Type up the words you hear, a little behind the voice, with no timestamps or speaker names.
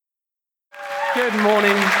Good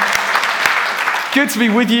morning. Good to be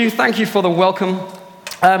with you. Thank you for the welcome.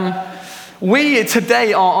 We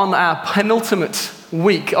today are on our penultimate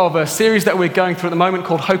week of a series that we're going through at the moment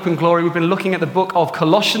called Hope and Glory. We've been looking at the book of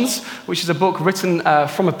Colossians, which is a book written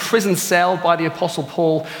from a prison cell by the Apostle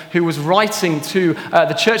Paul, who was writing to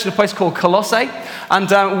the church in a place called Colossae. And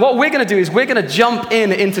what we're going to do is we're going to jump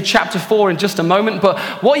into chapter 4 in just a moment. But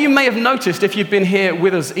what you may have noticed if you've been here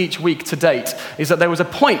with us each week to date is that there was a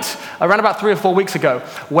point around about 3 or 4 weeks ago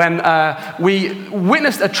when we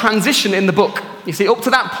witnessed a transition in the book. You see, up to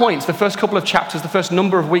that point, the first couple of chapters, the first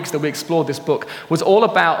number of weeks that we explored this book was all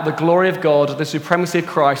about the glory of God, the supremacy of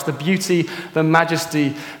Christ, the beauty, the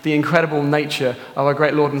majesty, the incredible nature of our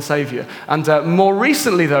great Lord and Savior. And more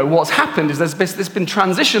recently, though, what's happened is there's been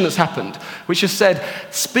transition that's happened, which has said,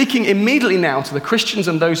 speaking immediately now to the Christians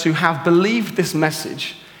and those who have believed this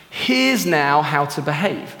message, here's now how to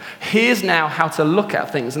behave. Here's now how to look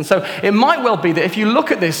at things. And so it might well be that if you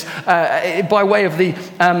look at this by way of the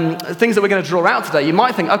things that we're going to draw out today, you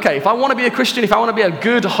might think, okay, if I want to be a Christian, if I want to be a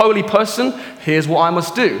good, holy person, here's what I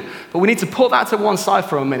must do. But we need to put that to one side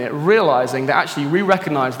for a minute, realizing that actually we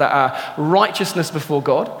recognize that our righteousness before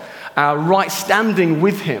God, our right standing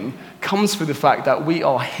with Him, comes through the fact that we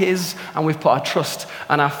are His and we've put our trust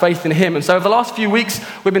and our faith in Him. And so over the last few weeks,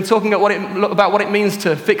 we've been talking about what it means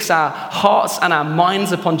to fix our hearts and our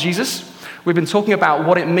minds upon Jesus. We've been talking about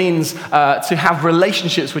what it means to have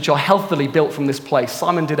relationships which are healthily built from this place.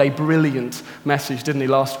 Simon did a brilliant message, didn't he,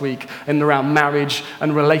 last week, in and around marriage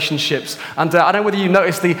and relationships. And I don't know whether you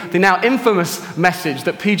noticed the now infamous message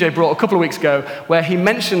that PJ brought a couple of weeks ago, where he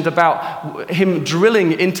mentioned about him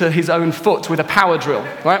drilling into his own foot with a power drill,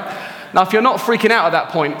 right? Now, if you're not freaking out at that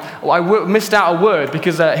point, well, I missed out a word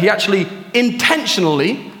because he actually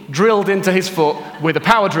intentionally drilled into his foot with a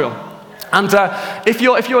power drill. And if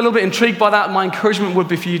you're a little bit intrigued by that, my encouragement would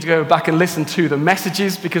be for you to go back and listen to the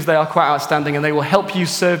messages, because they are quite outstanding and they will help you,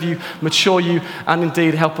 serve you, mature you, and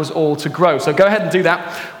indeed help us all to grow. So go ahead and do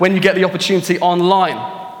that when you get the opportunity online.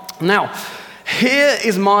 Now, here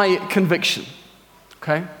is my conviction,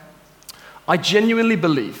 okay? I genuinely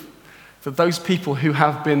believe that those people who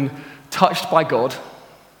have been touched by God,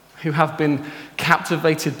 who have been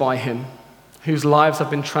captivated by Him, whose lives have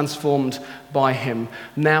been transformed by Him,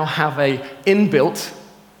 now have a inbuilt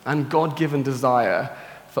and God-given desire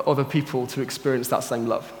for other people to experience that same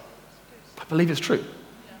love. I believe it's true.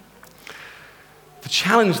 The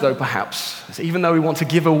challenge, though, perhaps, is even though we want to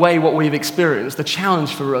give away what we've experienced, the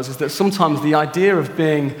challenge for us is that sometimes the idea of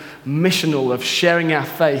being missional, of sharing our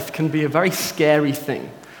faith, can be a very scary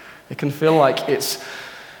thing. It can feel like it's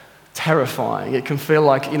terrifying. It can feel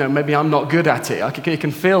like, maybe I'm not good at it. It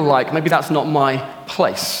can feel like maybe that's not my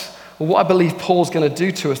place. Well, what I believe Paul's going to do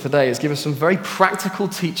to us today is give us some very practical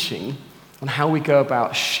teaching on how we go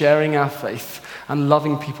about sharing our faith and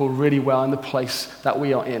loving people really well in the place that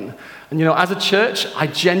we are in. And as a church, I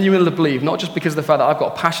genuinely believe, not just because of the fact that I've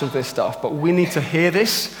got a passion for this stuff, but we need to hear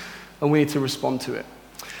this and we need to respond to it.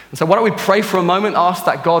 And so why don't we pray for a moment, ask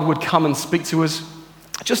that God would come and speak to us.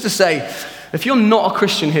 Just to say, if you're not a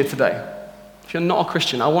Christian here today, if you're not a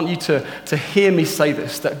Christian, I want you to hear me say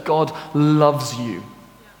this, that God loves you.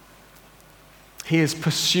 He is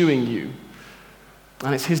pursuing you.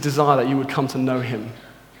 And it's His desire that you would come to know Him.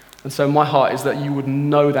 And so my heart is that you would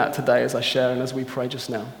know that today as I share and as we pray just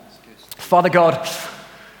now. Father God,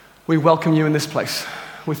 we welcome you in this place.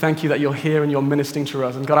 We thank you that you're here and you're ministering to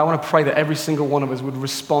us. And God, I want to pray that every single one of us would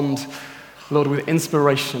respond, Lord, with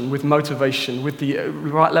inspiration, with motivation, with the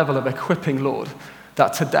right level of equipping, Lord,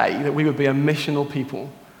 that today, that we would be a missional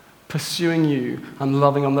people, pursuing you and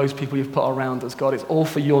loving on those people you've put around us. God, it's all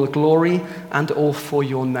for your glory and all for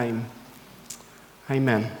your name.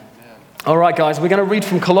 Amen. All right, guys, we're going to read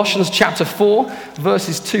from Colossians chapter 4,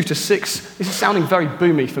 verses 2 to 6. This is sounding very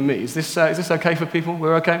boomy for me. Is this okay for people?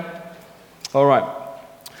 We're okay? All right.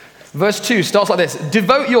 Verse 2 starts like this.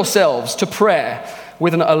 Devote yourselves to prayer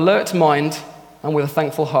with an alert mind and with a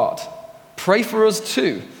thankful heart. Pray for us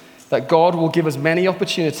too, that God will give us many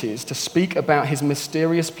opportunities to speak about His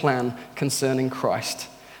mysterious plan concerning Christ.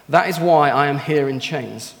 That is why I am here in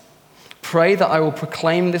chains. Pray that I will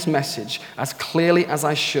proclaim this message as clearly as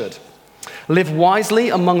I should. Live wisely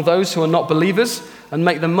among those who are not believers and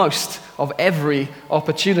make the most of every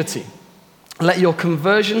opportunity. Let your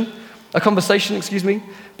conversation,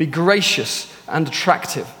 be gracious and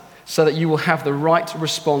attractive, so that you will have the right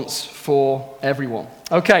response for everyone.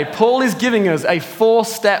 Okay, Paul is giving us a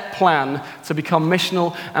 4-step plan to become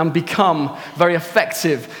missional and become very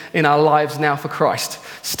effective in our lives now for Christ.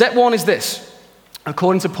 Step 1 is this,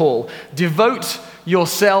 according to Paul, devote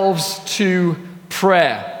yourselves to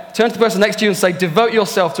prayer. Turn to the person next to you and say, devote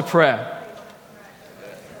yourself to prayer.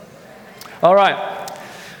 All right.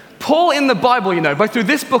 Paul in the Bible, both through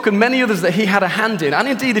this book and many others that he had a hand in, and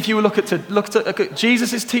indeed if you look at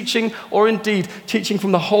Jesus' teaching or indeed teaching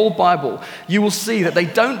from the whole Bible, you will see that they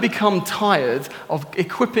don't become tired of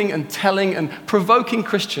equipping and telling and provoking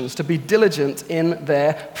Christians to be diligent in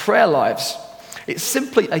their prayer lives. It's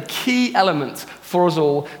simply a key element for us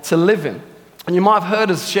all to live in. And you might have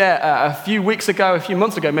heard us share a few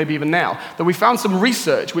months ago, maybe even now, that we found some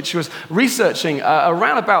research which was researching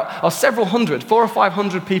around about several hundred, 400 or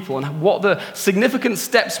 500 people, and what the significant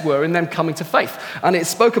steps were in them coming to faith. And it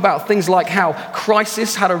spoke about things like how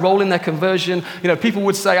crisis had a role in their conversion. People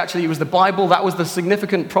would say actually it was the Bible, that was the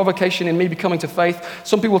significant provocation in me becoming to faith.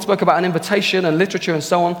 Some people spoke about an invitation and literature and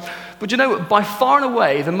so on. But by far and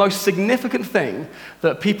away, the most significant thing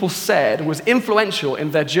that people said was influential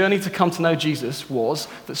in their journey to come to know Jesus was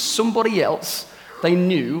that somebody else they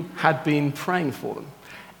knew had been praying for them.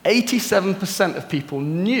 87% of people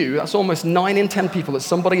knew, that's almost 9 in 10 people, that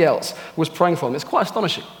somebody else was praying for them. It's quite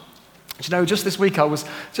astonishing. Just this week I was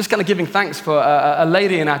just kind of giving thanks for a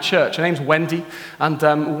lady in our church. Her name's Wendy.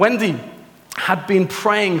 And Wendy had been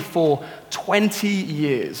praying for 20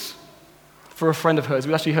 years for a friend of hers,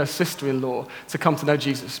 who was actually her sister-in-law, to come to know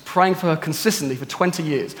Jesus, praying for her consistently for 20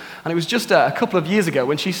 years. And it was just a couple of years ago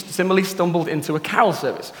when she similarly stumbled into a carol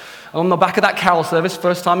service. And on the back of that carol service,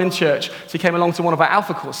 first time in church, she came along to one of our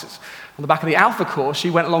Alpha courses. On the back of the Alpha course,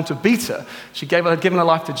 she went along to Beta. She had given her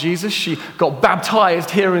life to Jesus. She got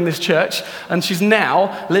baptized here in this church, and she's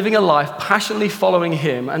now living a life passionately following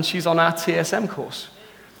him, and she's on our TSM course.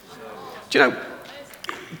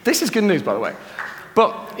 This is good news, by the way.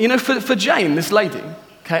 But, for Jane, this lady,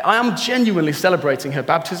 I am genuinely celebrating her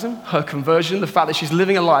baptism, her conversion, the fact that she's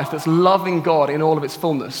living a life that's loving God in all of its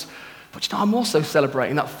fullness. But, I'm also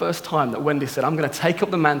celebrating that first time that Wendy said, I'm going to take up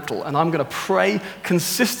the mantle and I'm going to pray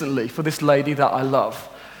consistently for this lady that I love.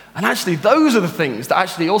 And actually, those are the things that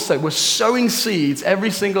actually also were sowing seeds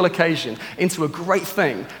every single occasion into a great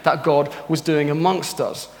thing that God was doing amongst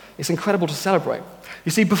us. It's incredible to celebrate.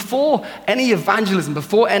 You see, before any evangelism,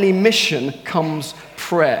 before any mission comes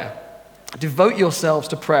prayer. Devote yourselves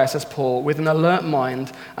to prayer, says Paul, with an alert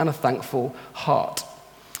mind and a thankful heart.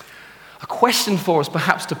 A question for us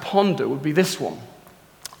perhaps to ponder would be this one.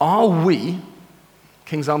 Are we,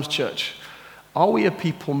 King's Arms Church, are we a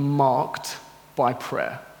people marked by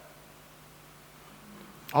prayer?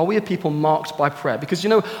 Are we a people marked by prayer? Because,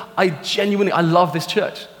 I love this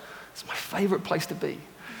church. It's my favorite place to be.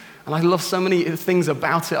 And I love so many things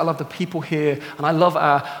about it. I love the people here. And I love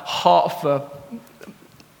our heart for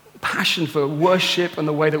passion for worship and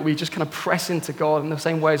the way that we just kind of press into God in the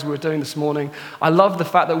same way as we were doing this morning. I love the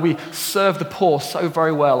fact that we serve the poor so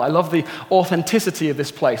very well. I love the authenticity of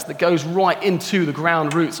this place that goes right into the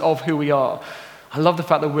ground roots of who we are. I love the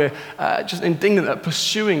fact that we're just indignant at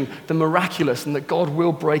pursuing the miraculous and that God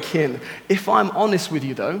will break in. If I'm honest with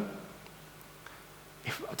you, though,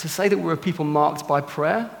 to say that we're a people marked by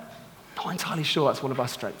prayer, I'm not entirely sure that's one of our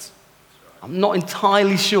strengths. I'm not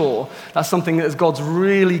entirely sure that's something that God's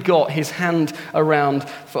really got his hand around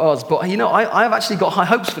for us. But, I've actually got high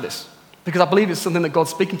hopes for this because I believe it's something that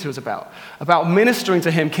God's speaking to us about ministering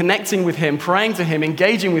to him, connecting with him, praying to him,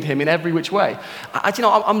 engaging with him in every which way.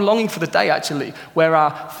 I'm longing for the day, actually, where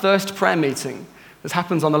our Thirst prayer meeting, this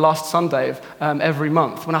happens on the last Sunday of every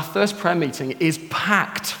month, when our Thirst prayer meeting is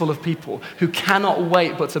packed full of people who cannot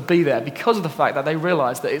wait but to be there because of the fact that they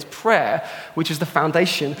realize that it's prayer which is the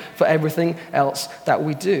foundation for everything else that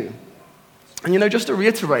we do. And just to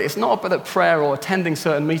reiterate, it's not that prayer or attending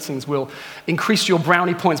certain meetings will increase your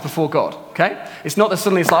brownie points before God, okay? It's not that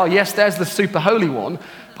suddenly it's like, oh yes, there's the super holy one,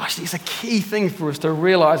 but actually it's a key thing for us to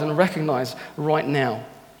realize and recognize right now.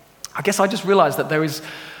 I guess I just realized that there is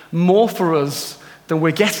more for us than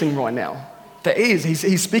we're getting right now. There is.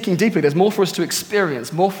 He's speaking deeply. There's more for us to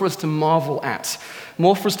experience, more for us to marvel at,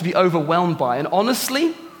 more for us to be overwhelmed by. And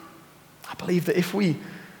honestly, I believe that if we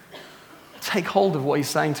take hold of what he's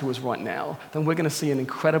saying to us right now, then we're going to see an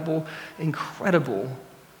incredible, incredible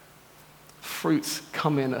fruit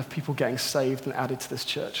come in of people getting saved and added to this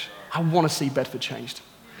church. I want to see Bedford changed.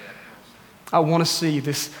 I want to see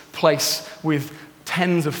this place with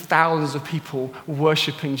tens of thousands of people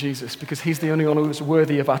worshiping Jesus because he's the only one who's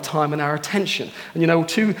worthy of our time and our attention. And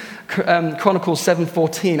 2 Chronicles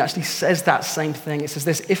 7:14 actually says that same thing. It says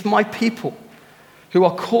this, if my people who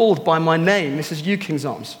are called by my name, this is you, King's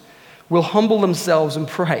Arms, will humble themselves and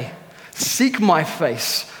pray, seek my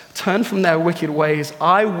face, turn from their wicked ways,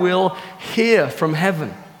 I will hear from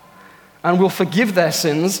heaven and will forgive their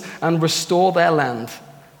sins and restore their land.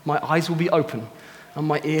 My eyes will be open and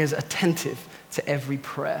my ears attentive to every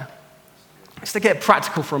prayer. Let's get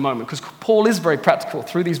practical for a moment because Paul is very practical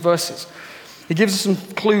through these verses. He gives us some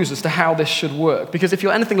clues as to how this should work. Because if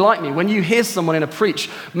you're anything like me, when you hear someone in a preach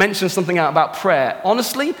mention something out about prayer,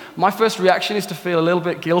 honestly, my first reaction is to feel a little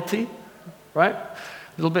bit guilty, right? A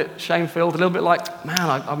little bit shame-filled, a little bit like,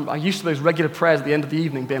 man, I'm used to those regular prayers at the end of the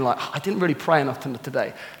evening being like, I didn't really pray enough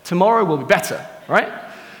today. Tomorrow will be better, right?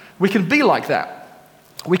 We can be like that.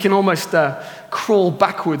 We can almost crawl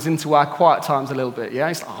backwards into our quiet times a little bit, yeah?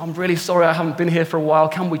 It's like, I'm really sorry I haven't been here for a while.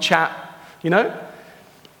 Can we chat? You know?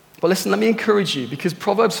 But listen, let me encourage you, because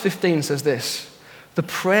Proverbs 15 says this: the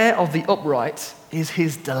prayer of the upright is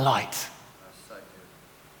his delight.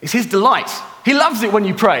 It's his delight. He loves it when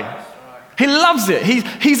you pray. He loves it.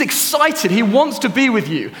 He's excited. He wants to be with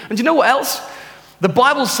you. And do you know what else? The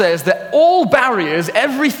Bible says that all barriers,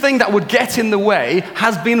 everything that would get in the way,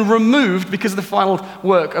 has been removed because of the final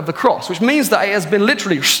work of the cross, which means that it has been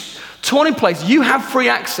literally torn in place. You have free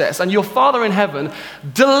access, and your Father in heaven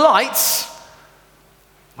delights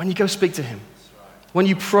when you go speak to him, when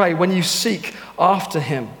you pray, when you seek after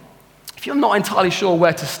him. If you're not entirely sure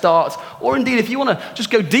where to start, or indeed if you want to just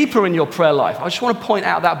go deeper in your prayer life, I just want to point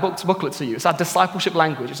out that booklet to you. It's our discipleship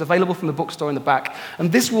language. It's available from the bookstore in the back,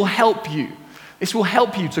 and this will help you. This will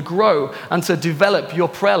help you to grow and to develop your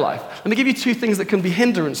prayer life. Let me give you two things that can be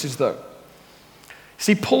hindrances, though.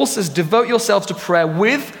 See, Paul says, devote yourselves to prayer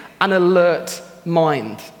with an alert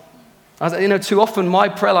mind. As, too often my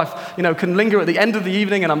prayer life, can linger at the end of the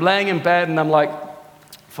evening, and I'm laying in bed, and I'm like,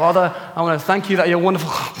 Father, I want to thank you that you're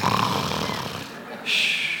wonderful.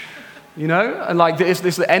 And like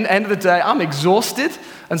this the end of the day, I'm exhausted,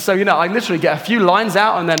 and so, I literally get a few lines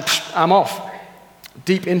out, and then I'm off.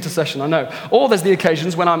 Deep intercession, I know. Or there's the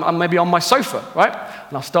occasions when I'm maybe on my sofa, right?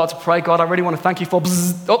 And I'll start to pray, God, I really want to thank you for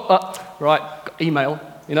email,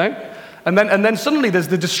 And then suddenly there's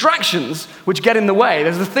the distractions which get in the way.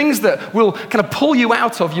 There's the things that will kind of pull you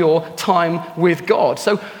out of your time with God.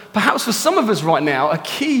 So perhaps for some of us right now, a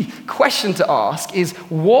key question to ask is,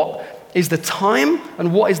 what is the time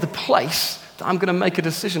and what is the place that I'm going to make a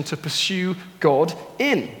decision to pursue God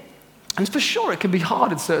in? And for sure, it can be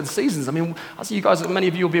hard in certain seasons. I mean, as you guys, many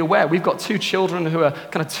of you will be aware, we've got two children who are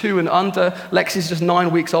kind of 2 and under. Lexi's just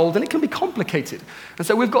 9 weeks old, and it can be complicated. And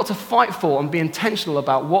so we've got to fight for and be intentional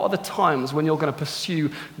about what are the times when you're going to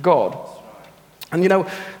pursue God. And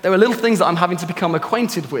there are little things that I'm having to become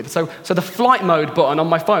acquainted with. So the flight mode button on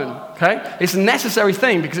my phone, okay? It's a necessary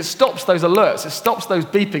thing because it stops those alerts, it stops those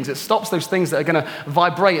beepings, it stops those things that are going to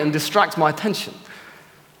vibrate and distract my attention.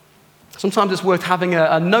 Sometimes it's worth having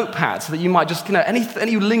a notepad so that you might just,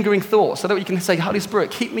 any lingering thoughts, so that you can say, Holy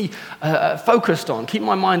Spirit, keep me focused on, keep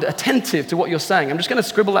my mind attentive to what you're saying. I'm just going to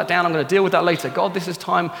scribble that down. I'm going to deal with that later. God, this is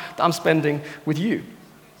time that I'm spending with you.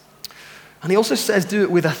 And he also says, do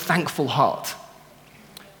it with a thankful heart.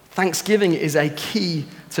 Thanksgiving is a key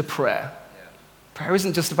to prayer. Prayer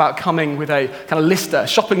isn't just about coming with a kind of list, a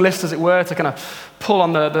shopping list, as it were, to kind of pull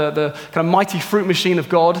on the kind of mighty fruit machine of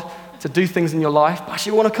God to do things in your life. But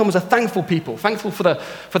actually, we want to come as a thankful people, thankful for the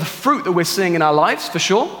fruit that we're seeing in our lives, for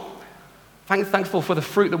sure. Thankful for the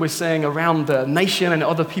fruit that we're seeing around the nation and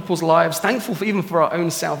other people's lives. Thankful even for our own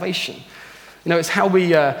salvation. It's how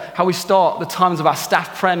we start the times of our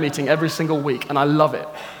staff prayer meeting every single week, and I love it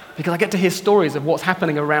because I get to hear stories of what's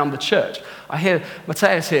happening around the church. I hear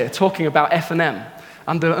Matthias here talking about F&M.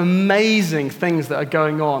 And the amazing things that are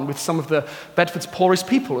going on with some of the Bedford's poorest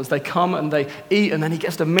people as they come and they eat, and then he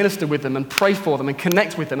gets to minister with them and pray for them and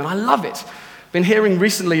connect with them. And I love it. Been hearing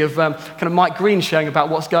recently of kind of Mike Green sharing about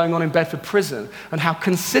what's going on in Bedford Prison and how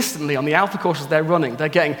consistently on the alpha courses they're running, they're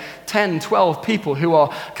getting 10, 12 people who are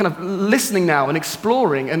kind of listening now and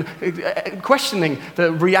exploring and questioning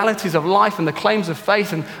the realities of life and the claims of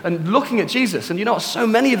faith and looking at Jesus. And so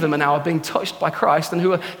many of them are now being touched by Christ and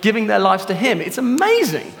who are giving their lives to him. It's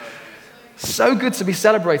amazing. So good to be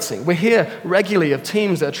celebrating. We hear regularly of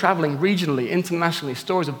teams that are traveling regionally, internationally,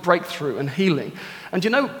 stories of breakthrough and healing. And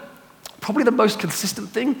probably the most consistent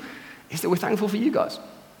thing is that we're thankful for you guys.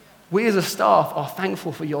 We as a staff are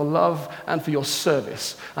thankful for your love and for your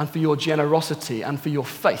service and for your generosity and for your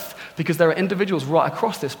faith, because there are individuals right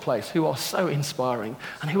across this place who are so inspiring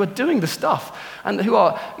and who are doing the stuff and who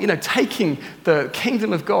are, taking the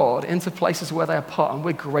kingdom of God into places where they are part, and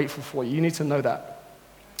we're grateful for you. You need to know that.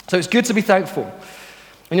 So it's good to be thankful.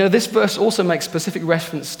 And this verse also makes specific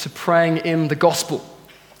reference to praying in the gospel.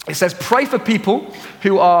 It says, pray for people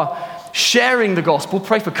who are sharing the gospel,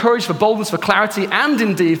 pray for courage, for boldness, for clarity, and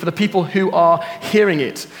indeed for the people who are hearing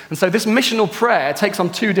it. And so this missional prayer takes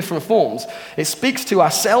on two different forms. It speaks to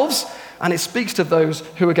ourselves, and it speaks to those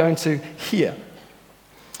who are going to hear.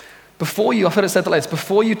 I've heard it said that later,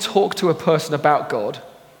 before you talk to a person about God,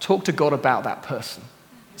 talk to God about that person.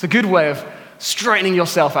 It's a good way of Straightening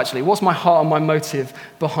yourself, actually. What's my heart and my motive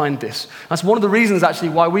behind this? That's one of the reasons, actually,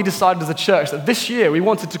 why we decided as a church that this year we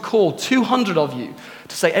wanted to call 200 of you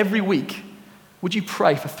to say every week, would you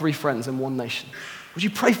pray for 3 friends in one nation? Would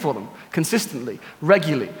you pray for them consistently,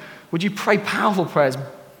 regularly? Would you pray powerful prayers,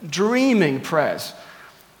 dreaming prayers?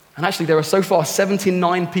 And actually, there are so far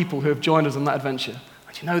 79 people who have joined us on that adventure.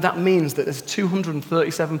 And you know, that means that there's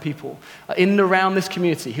 237 people in and around this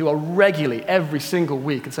community who are regularly every single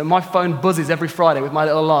week. And so my phone buzzes every Friday with my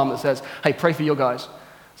little alarm that says, hey, pray for your guys.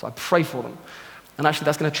 So I pray for them. And actually,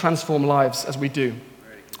 that's going to transform lives as we do.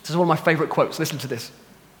 This is one of my favorite quotes. Listen to this.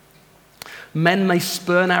 Men may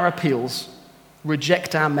spurn our appeals,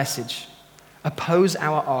 reject our message, oppose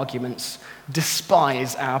our arguments,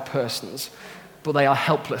 despise our persons, but they are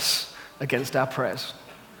helpless against our prayers.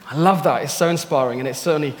 I love that. It's so inspiring, and it's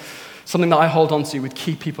certainly something that I hold on to with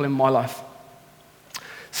key people in my life.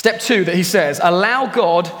 Step 2 that he says, allow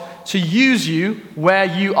God to use you where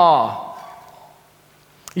you are.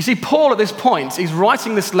 You see, Paul at this point, he's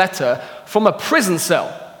writing this letter from a prison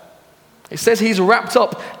cell. It says he's wrapped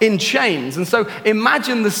up in chains. And so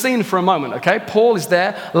imagine the scene for a moment, okay? Paul is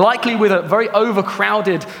there, likely with a very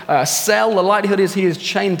overcrowded cell. The likelihood is he is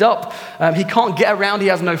chained up. He can't get around. He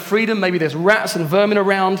has no freedom. Maybe there's rats and vermin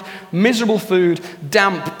around, miserable food,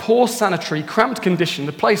 damp, poor sanitary, cramped condition.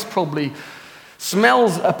 The place probably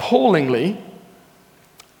smells appallingly.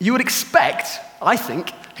 You would expect, I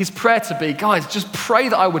think, his prayer to be, guys, just pray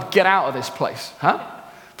that I would get out of this place, huh?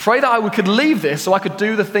 Pray that I could leave this so I could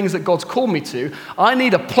do the things that God's called me to. I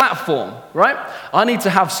need a platform, right? I need to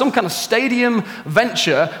have some kind of stadium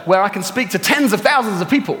venture where I can speak to tens of thousands of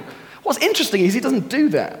people. What's interesting is he doesn't do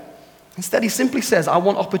that. Instead, he simply says, I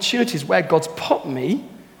want opportunities where God's put me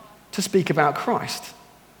to speak about Christ.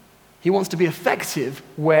 He wants to be effective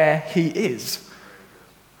where he is.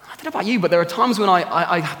 I don't know about you, but there are times when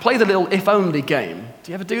I play the little if-only game.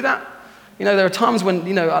 Do you ever do that? You know, there are times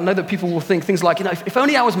when, I know that people will think things like, if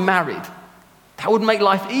only I was married, that would make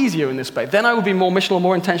life easier in this space. Then I would be more missional,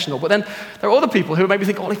 more intentional. But then there are other people who maybe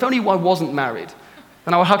think, if only I wasn't married,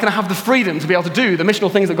 then how can I have the freedom to be able to do the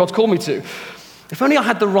missional things that God's called me to? If only I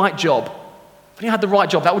had the right job. If only I had the right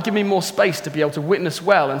job, that would give me more space to be able to witness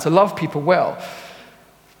well and to love people well.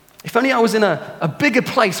 If only I was in a bigger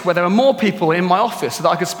place where there were more people in my office so that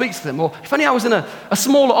I could speak to them. Or if only I was in a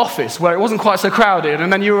smaller office where it wasn't quite so crowded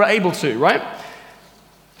and then you were able to, right?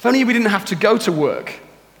 If only we didn't have to go to work.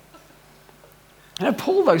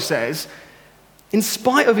 Paul, though, says, in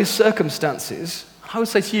spite of his circumstances, I would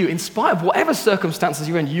say to you, in spite of whatever circumstances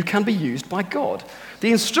you're in, you can be used by God.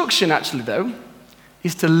 The instruction, actually, though,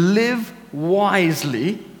 is to live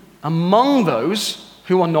wisely among those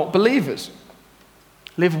who are not believers.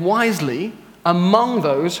 Live wisely among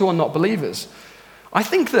those who are not believers. I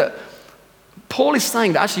think that Paul is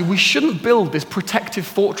saying that actually we shouldn't build this protective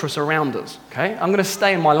fortress around us, okay? I'm going to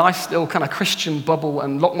stay in my lifestyle kind of Christian bubble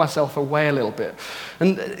and lock myself away a little bit.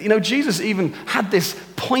 And, Jesus even had this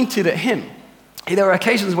pointed at him. There were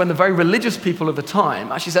occasions when the very religious people of the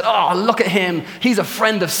time actually said, look at him, he's a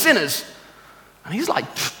friend of sinners. And he's like,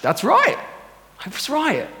 that's right. That's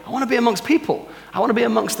right. I want to be amongst people. I want to be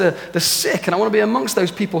amongst the sick, and I want to be amongst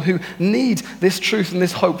those people who need this truth and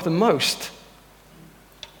this hope the most.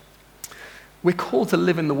 We're called to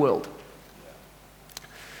live in the world.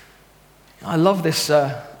 I love this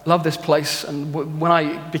place, and when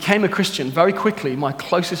I became a Christian, very quickly, my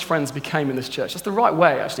closest friends became in this church. That's the right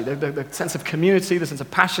way, actually. The sense of community, the sense of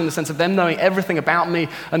passion, the sense of them knowing everything about me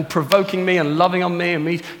and provoking me and loving on me and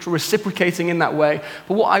me reciprocating in that way.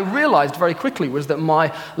 But what I realized very quickly was that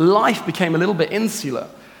my life became a little bit insular.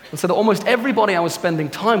 And so that almost everybody I was spending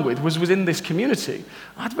time with was within this community.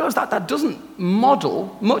 I realized that doesn't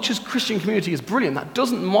model, much as Christian community is brilliant, that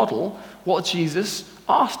doesn't model what Jesus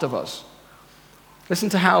asked of us. Listen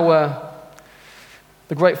to how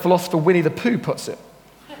the great philosopher Winnie the Pooh puts it.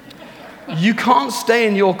 You can't stay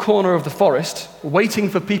in your corner of the forest waiting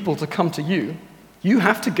for people to come to you. You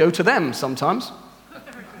have to go to them sometimes.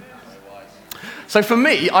 So for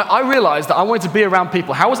me, I realized that I wanted to be around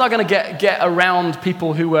people. How was I going to get around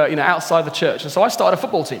people who were outside the church? And so I started a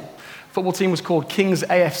football team. Football team was called Kings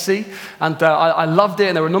AFC, and I loved it,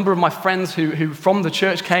 and there were a number of my friends who from the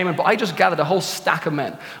church came, but I just gathered a whole stack of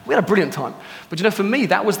men. We had a brilliant time. But for me,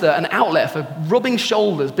 that was an outlet for rubbing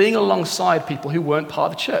shoulders, being alongside people who weren't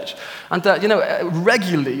part of the church. And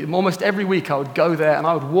regularly, almost every week, I would go there, and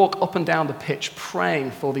I would walk up and down the pitch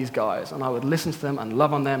praying for these guys, and I would listen to them and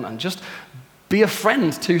love on them and just be a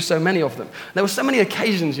friend to so many of them. There were so many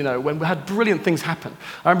occasions, when we had brilliant things happen.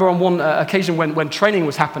 I remember on one occasion when training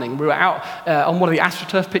was happening, we were out on one of the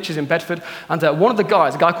AstroTurf pitches in Bedford, and one of the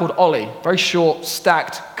guys, a guy called Ollie, very short,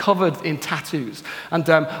 stacked, covered in tattoos. And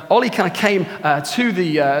Ollie kind of came to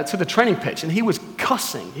the training pitch, and he was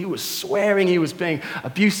cussing, he was swearing, he was being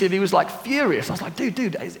abusive, he was like furious. I was like,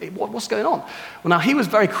 dude, what's going on? Well, now he was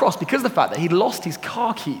very cross because of the fact that he'd lost his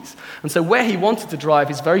car keys. And so where he wanted to drive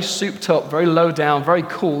his very souped up, very low down, very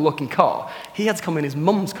cool looking car, he had to come in his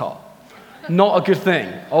mum's car. Not a good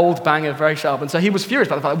thing. Old banger, very sharp. And so he was furious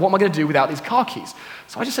about the fact, what am I going to do without these car keys?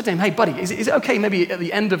 So I just said to him, hey, buddy, is it okay maybe at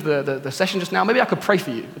the end of the session just now, maybe I could pray for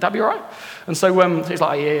you? Would that be all right? And so he's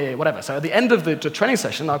like, yeah, whatever. So at the end of the training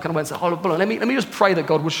session, I kind of went and said, hold on, let me just pray that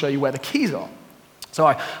God will show you where the keys are. So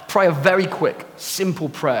I pray a very quick, simple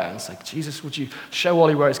prayer and say, Jesus, would you show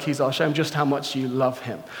Ollie where his keys are, show him just how much you love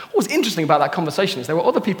him. What was interesting about that conversation is there were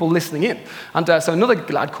other people listening in. And so another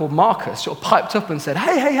lad called Marcus sort of piped up and said,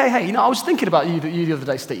 hey, I was thinking about you the other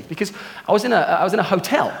day, Steve, because I was in a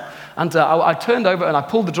hotel. And I turned over and I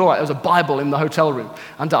pulled the drawer out. There was a Bible in the hotel room.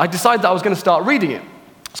 And I decided that I was going to start reading it.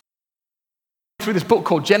 Through this book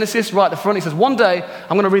called Genesis, right at the front, he says, one day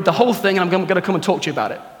I'm going to read the whole thing and I'm going to come and talk to you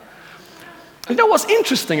about it. You know what's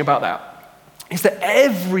interesting about that is that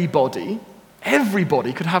everybody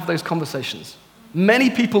could have those conversations.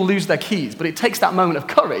 Many people lose their keys, but it takes that moment of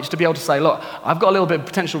courage to be able to say, look, I've got a little bit of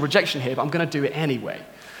potential rejection here, but I'm going to do it anyway.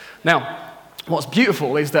 Now, what's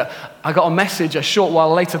beautiful is that I got a message a short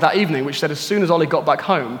while later that evening which said as soon as Ollie got back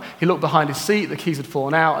home, he looked behind his seat, the keys had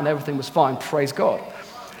fallen out, and everything was fine. Praise God.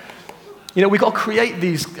 You know, we've got to create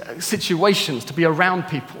these situations to be around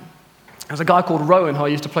people. There's a guy called Rowan who I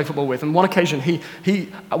used to play football with, and one occasion we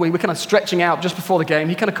were kind of stretching out just before the game.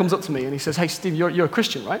 He kind of comes up to me and he says, hey, Steve, you're a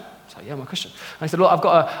Christian, right? I was like, yeah, I'm a Christian. And he said, look, I've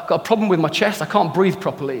got a problem with my chest. I can't breathe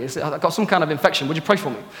properly. I've got some kind of infection. Would you pray for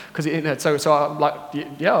me? Because so I'm like,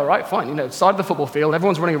 yeah, all right, fine. You know, side of the football field,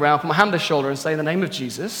 everyone's running around, put my hand on his shoulder and say, in the name of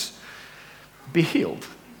Jesus, be healed.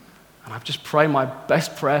 And I've just prayed my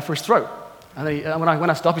best prayer for his throat. And then when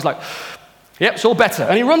I stop, he's like, yep, it's all better.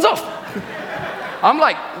 And he runs off. I'm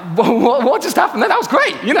like, what just happened there? That was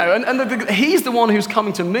great, you know. And he's the one who's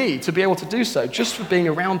coming to me to be able to do so, just for being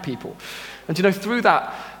around people. And you know, through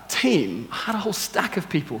that team, I had a whole stack of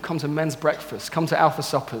people come to men's breakfast, come to Alpha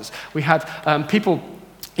Suppers. We had people,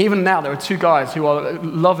 even now, there are two guys who are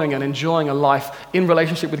loving and enjoying a life in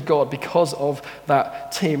relationship with God because of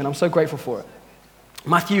that team, and I'm so grateful for it.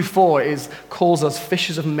 Matthew 4 calls us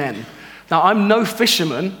fishers of men. Now, I'm no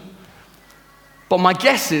fisherman, but my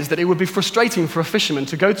guess is that it would be frustrating for a fisherman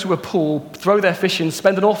to go to a pool, throw their fish in,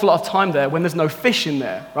 spend an awful lot of time there when there's no fish in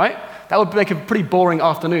there, right? That would make a pretty boring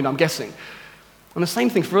afternoon, I'm guessing. And the same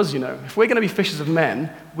thing for us, you know. If we're going to be fishers of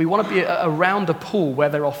men, we want to be around a pool where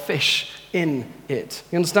there are fish in it.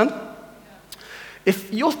 You understand?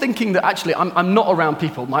 If you're thinking that actually I'm not around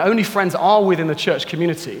people, my only friends are within the church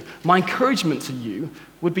community, my encouragement to you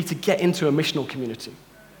would be to get into a missional community.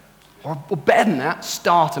 Or better than that,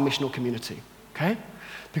 start a missional community. Okay?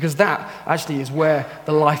 Because that actually is where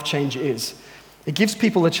the life change is. It gives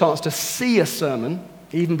people the chance to see a sermon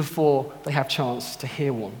even before they have a chance to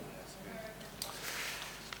hear one.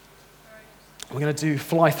 We're going to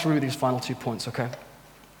fly through these final 2 points, okay?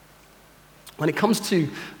 When it comes to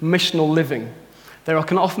missional living, there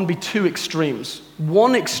can often be two extremes.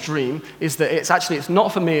 One extreme is that it's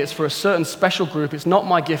not for me, it's for a certain special group, it's not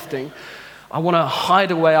my gifting. I want to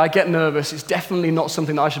hide away, I get nervous, it's definitely not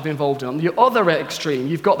something that I should be involved in. On the other extreme,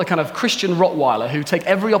 you've got the kind of Christian Rottweiler who take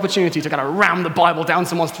every opportunity to kind of ram the Bible down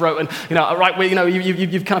someone's throat and,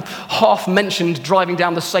 you've kind of half mentioned driving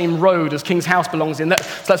down the same road as King's house belongs in.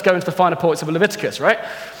 So let's go into the finer points of Leviticus, right?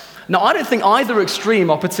 Now, I don't think either extreme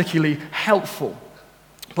are particularly helpful,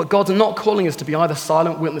 but God's not calling us to be either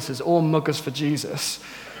silent witnesses or muggers for Jesus,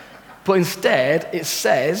 but instead it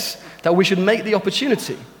says that we should make the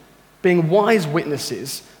opportunity, being wise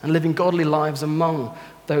witnesses and living godly lives among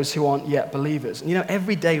those who aren't yet believers. And you know,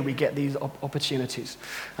 every day we get these opportunities.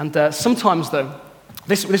 And sometimes, though,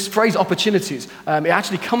 this phrase opportunities, it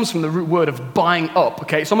actually comes from the root word of buying up,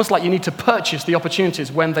 okay? It's almost like you need to purchase the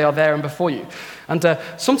opportunities when they are there and before you. And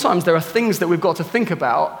sometimes there are things that we've got to think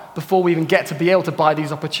about before we even get to be able to buy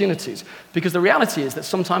these opportunities. Because the reality is that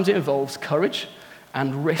sometimes it involves courage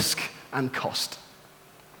and risk and cost.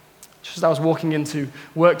 Just as I was walking into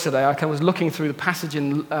work today, I was looking through the passage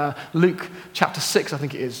in Luke chapter 6, I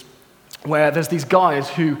think it is, where there's these guys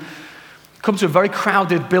who come to a very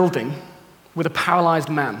crowded building with a paralyzed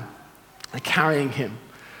man. They're carrying him.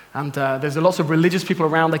 And there's lots of religious people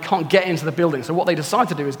around. They can't get into the building. So what they decide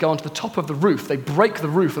to do is go onto the top of the roof. They break the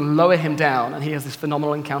roof and lower him down, and he has this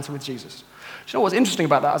phenomenal encounter with Jesus. Do you know what's interesting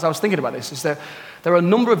about that, as I was thinking about this, is that there are a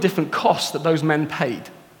number of different costs that those men paid.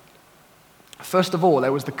 First of all,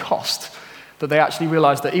 there was the cost that they actually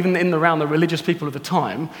realized that even around the religious people of the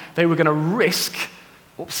time, they were going to risk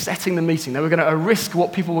upsetting the meeting. They were going to risk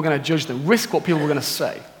what people were going to judge them, risk what people were going to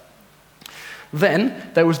say.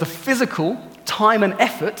 Then there was the physical time and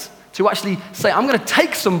effort to actually say, I'm going to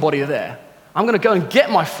take somebody there. I'm going to go and get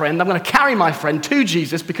my friend. I'm going to carry my friend to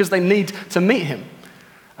Jesus because they need to meet him.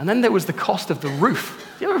 And then there was the cost of the roof.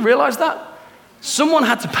 Do you ever realize that? Someone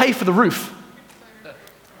had to pay for the roof.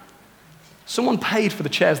 Someone paid for the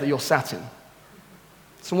chairs that you're sat in.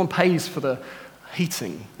 Someone pays for the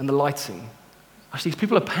heating and the lighting. Actually, these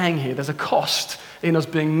people are paying here. There's a cost in us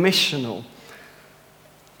being missional.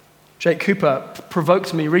 Jake Cooper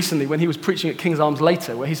provoked me recently when he was preaching at King's Arms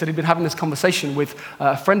later, where he said he'd been having this conversation with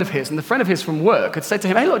a friend of his, and the friend of his from work had said to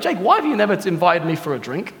him, hey, look, Jake, why have you never invited me for a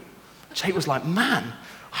drink? Jake was like, man,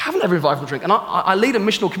 I haven't ever invited for a drink, and I lead a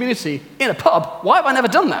missional community in a pub. Why have I never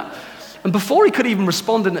done that? And before he could even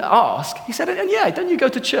respond and ask, he said, and yeah, don't you go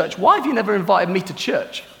to church? Why have you never invited me to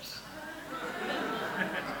church?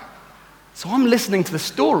 So I'm listening to the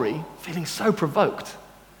story, feeling so provoked.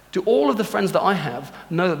 Do all of the friends that I have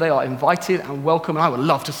know that they are invited and welcome, and I would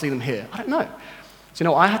love to see them here? I don't know. So you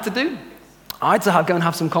know what I had to do? I had to go and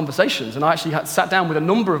have some conversations, and I actually sat down with a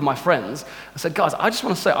number of my friends and said, guys, I just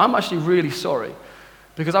want to say I'm actually really sorry,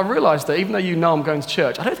 because I realized that even though you know I'm going to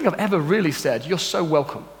church, I don't think I've ever really said, you're so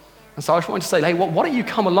welcome. And so I just wanted to say, hey, why don't you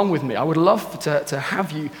come along with me? I would love to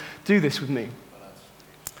have you do this with me.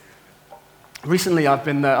 Recently,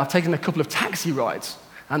 I've taken a couple of taxi rides.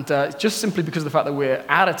 And just simply because of the fact that we're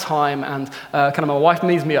out of time and my wife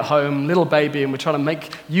needs me at home, little baby, and we're trying to make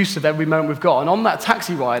use of every moment we've got. And on that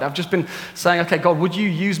taxi ride, I've just been saying, okay, God, would you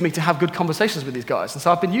use me to have good conversations with these guys? And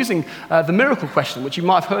so I've been using the miracle question, which you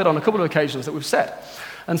might have heard on a couple of occasions that we've said.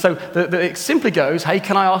 And so it simply goes, hey,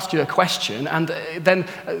 can I ask you a question? And then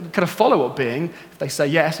kind of follow-up being, if they say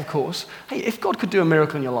yes, of course, hey, if God could do a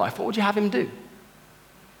miracle in your life, what would you have him do?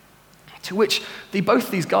 To which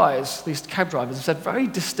both these guys, these cab drivers, have said very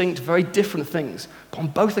distinct, very different things. But on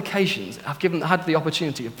both occasions, I've had the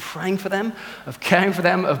opportunity of praying for them, of caring for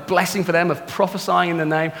them, of blessing for them, of prophesying in their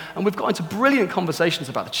name. And we've got into brilliant conversations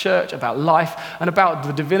about the church, about life, and about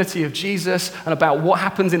the divinity of Jesus, and about what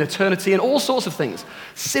happens in eternity, and all sorts of things.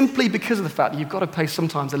 Simply because of the fact that you've got to pay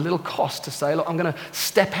sometimes a little cost to say, look, I'm going to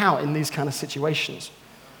step out in these kind of situations.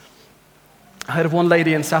 I heard of one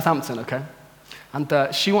lady in Southampton, okay?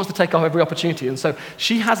 And she wants to take off every opportunity. And so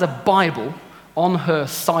she has a Bible on her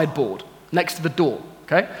sideboard next to the door,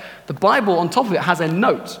 okay? The Bible on top of it has a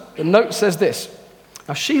note. The note says this.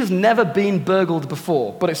 Now, she has never been burgled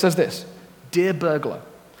before, but it says this. Dear burglar,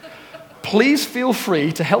 please feel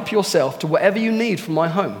free to help yourself to whatever you need from my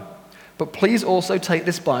home. But please also take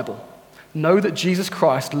this Bible. Know that Jesus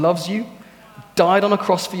Christ loves you, died on a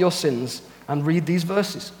cross for your sins, and read these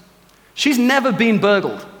verses. She's never been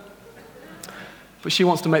burgled, but she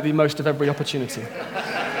wants to make the most of every opportunity.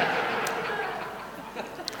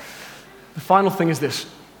 The final thing is this.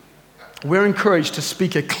 We're encouraged to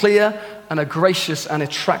speak a clear and a gracious and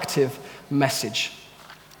attractive message.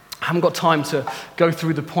 I haven't got time to go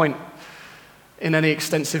through the point in any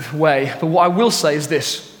extensive way, but what I will say is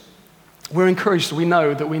this. We're encouraged, we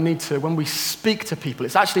know that we need to, when we speak to people,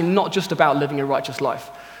 it's actually not just about living a righteous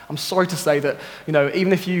life. I'm sorry to say that,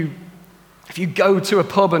 even if you go to a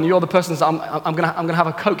pub and you're the person that says, I'm going to have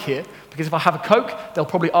a Coke here, because if I have a Coke, they'll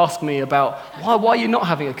probably ask me about, why are you not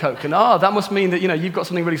having a Coke? And that must mean that you've got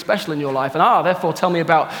something really special in your life, and therefore tell me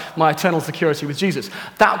about my eternal security with Jesus.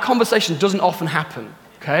 That conversation doesn't often happen,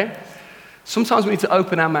 okay? Sometimes we need to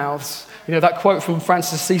open our mouths. That quote from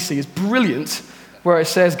Francis Assisi is brilliant, where it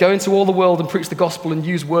says, go into all the world and preach the gospel and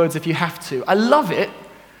use words if you have to. I love it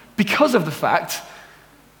because of the fact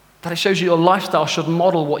that it shows you your lifestyle should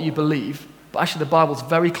model what you believe. But actually, the Bible's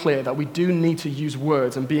very clear that we do need to use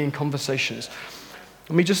words and be in conversations.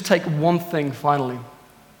 Let me just take one thing finally.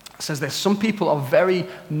 It says this. Some people are very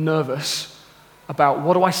nervous about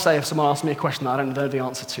what do I say if someone asks me a question that I don't know the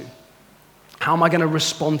answer to? How am I going to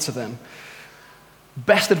respond to them?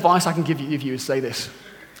 Best advice I can give you is say this.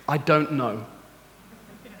 I don't know.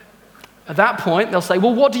 At that point, they'll say,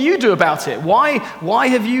 well, what do you do about it? Why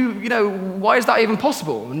have you, why is that even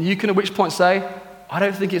possible? And you can at which point say, I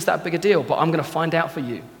don't think it's that big a deal, but I'm going to find out for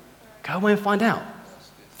you. Go away and find out.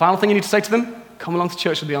 Final thing you need to say to them, come along to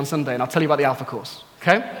church with me on Sunday and I'll tell you about the Alpha course,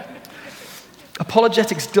 okay?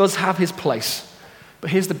 Apologetics does have his place, but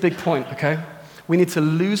here's the big point, okay? We need to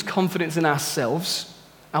lose confidence in ourselves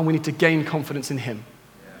and we need to gain confidence in him,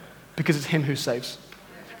 because it's him who saves.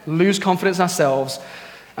 Lose confidence in ourselves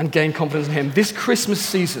and gain confidence in him. This Christmas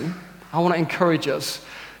season, I want to encourage us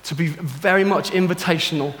to be very much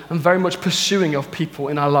invitational and very much pursuing of people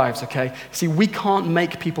in our lives, okay? See, we can't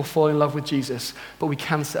make people fall in love with Jesus, but we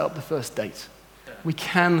can set up the first date. We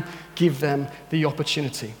can give them the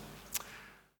opportunity.